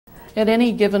At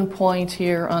any given point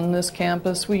here on this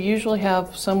campus, we usually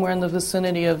have somewhere in the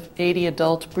vicinity of 80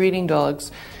 adult breeding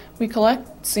dogs. We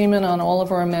collect semen on all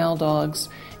of our male dogs,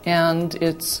 and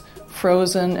it's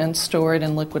frozen and stored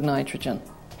in liquid nitrogen.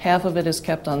 Half of it is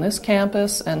kept on this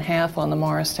campus and half on the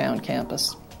Morristown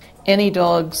campus. Any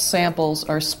dog's samples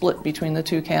are split between the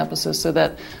two campuses so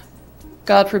that,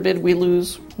 God forbid, we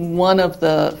lose one of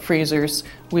the freezers,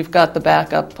 we've got the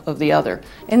backup of the other.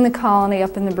 In the colony,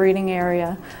 up in the breeding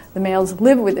area, the males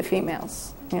live with the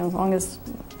females. As long as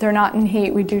they're not in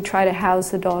heat, we do try to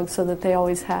house the dogs so that they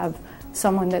always have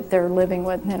someone that they're living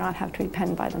with and they don't have to be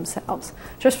penned by themselves,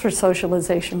 just for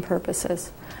socialization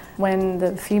purposes. When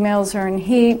the females are in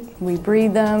heat, we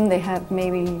breed them. They have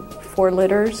maybe 4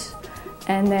 litters,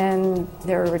 and then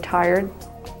they're retired.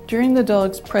 During the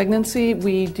dog's pregnancy,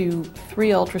 we do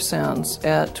 3 ultrasounds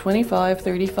at 25,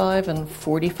 35, and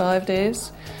 45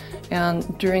 days.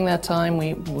 And during that time,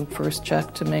 we first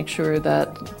check to make sure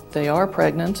that they are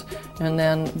pregnant, and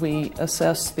then we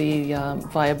assess the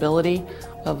viability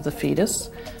of the fetus.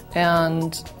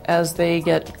 And as they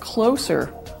get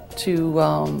closer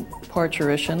to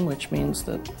parturition, which means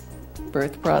the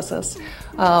birth process,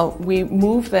 we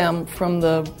move them from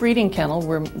the breeding kennel,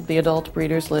 where the adult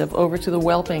breeders live, over to the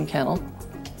whelping kennel.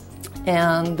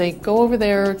 And they go over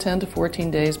there 10 to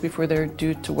 14 days before they're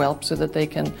due to whelp so that they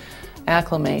can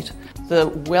acclimate. The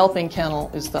whelping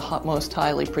kennel is the most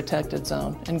highly protected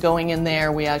zone. And going in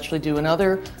there, we actually do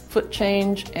another foot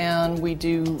change, and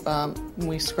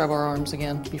we scrub our arms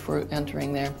again before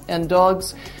entering there. And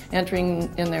dogs entering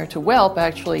in there to whelp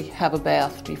actually have a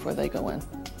bath before they go in.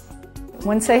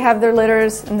 Once they have their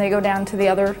litters and they go down to the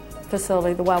other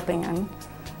facility, the whelping end,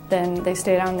 then they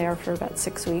stay down there for about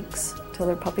 6 weeks till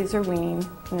their puppies are weaned,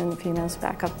 and then the females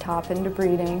back up top into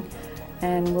breeding.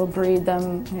 And we'll breed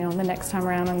them, the next time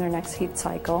around on their next heat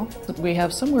cycle. We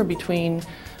have somewhere between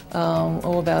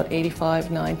about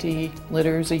 85, 90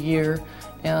 litters a year,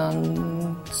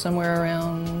 and somewhere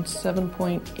around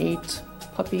 7.8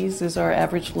 puppies is our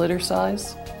average litter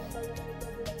size.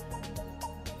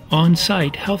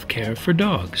 On-site healthcare for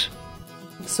dogs.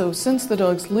 So since the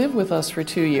dogs live with us for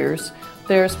 2 years,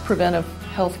 there's preventive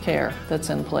health care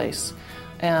that's in place.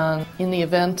 And in the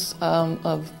event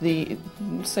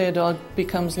say a dog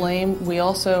becomes lame, we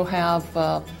also have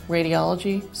a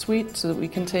radiology suite so that we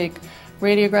can take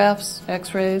radiographs,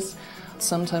 x-rays.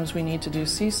 Sometimes we need to do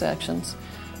C-sections.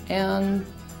 And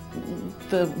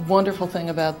the wonderful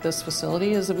thing about this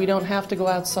facility is that we don't have to go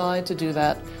outside to do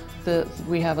that.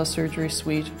 We have a surgery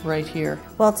suite right here.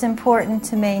 Well, it's important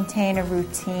to maintain a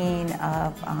routine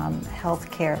of health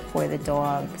care for the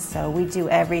dogs. So we do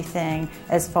everything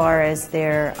as far as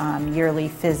their yearly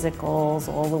physicals,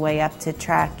 all the way up to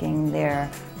tracking their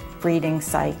breeding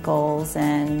cycles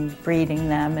and breeding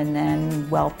them and then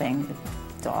whelping the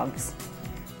dogs.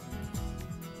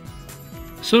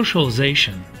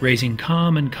 Socialization, raising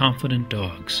calm and confident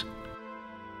dogs.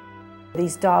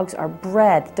 These dogs are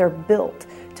bred, they're built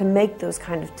to make those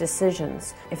kind of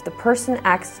decisions. If the person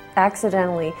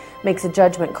accidentally makes a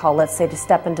judgment call, let's say to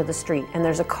step into the street, and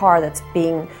there's a car that's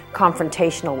being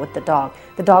confrontational with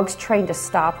the dog's trained to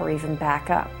stop or even back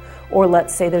up. Or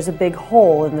let's say there's a big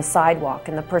hole in the sidewalk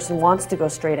and the person wants to go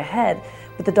straight ahead,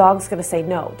 but the dog's going to say,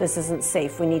 no, this isn't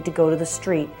safe, we need to go to the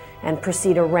street and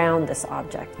proceed around this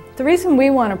object. The reason we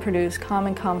want to produce calm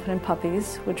and confident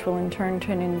puppies, which will in turn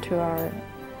turn into our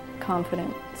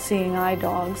confident seeing eye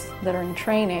dogs that are in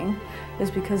training,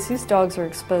 is because these dogs are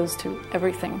exposed to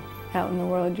everything out in the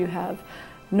world. You have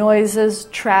noises,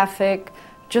 traffic,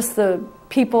 just the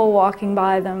people walking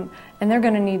by them, and they're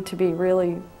going to need to be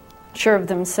really sure of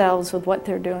themselves with what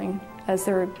they're doing as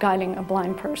they're guiding a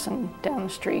blind person down the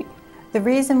street. The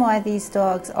reason why these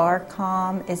dogs are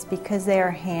calm is because they are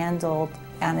handled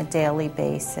on a daily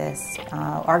basis.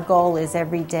 Our goal is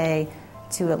every day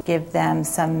to give them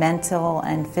some mental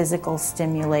and physical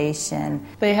stimulation.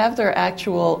 They have their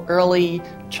actual early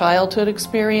childhood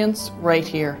experience right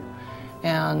here.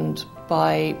 And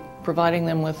by providing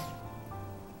them with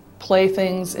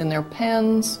playthings in their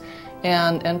pens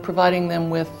and providing them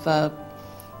with a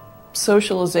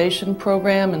socialization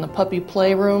program in the puppy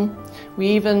playroom, we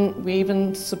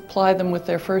even supply them with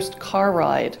their first car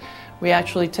ride. We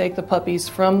actually take the puppies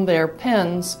from their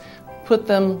pens, put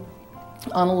them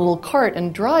on a little cart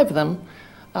and drive them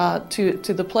to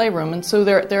the playroom. And so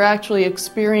they're actually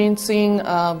experiencing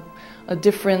a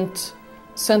different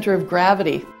center of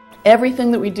gravity.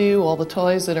 Everything that we do, all the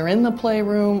toys that are in the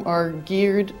playroom, are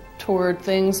geared toward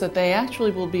things that they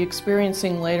actually will be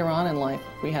experiencing later on in life.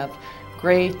 We have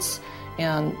grates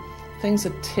and things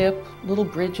that tip, little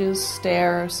bridges,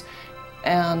 stairs,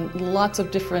 and lots of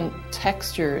different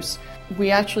textures. We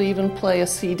actually even play a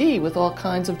CD with all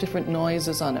kinds of different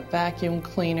noises on it. Vacuum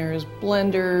cleaners,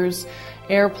 blenders,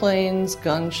 airplanes,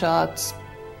 gunshots,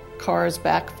 cars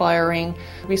backfiring.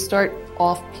 We start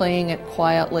off playing it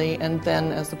quietly, and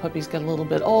then as the puppies get a little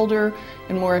bit older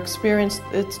and more experienced,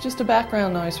 it's just a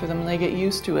background noise for them and they get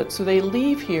used to it. So they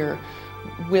leave here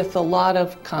with a lot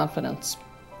of confidence.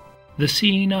 The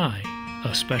Seeing Eye,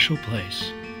 a special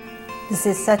place. This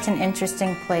is such an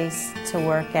interesting place to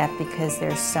work at because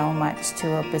there's so much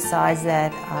to it. Besides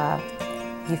that,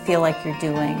 you feel like you're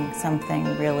doing something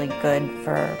really good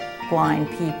for blind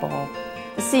people.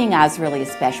 The Seeing Eye is really a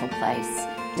special place.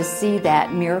 To see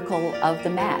that miracle of the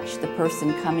match, the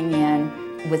person coming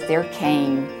in with their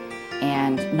cane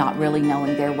and not really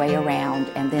knowing their way around,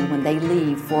 and then when they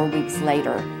leave 4 weeks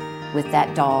later with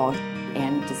that dog,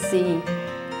 and to see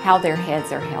how their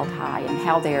heads are held high and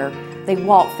how they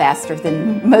walk faster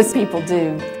than most people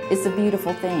do. It's a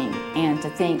beautiful thing, and to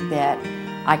think that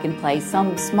I can play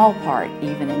some small part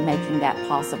even in making that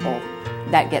possible,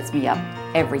 that gets me up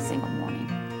every single morning.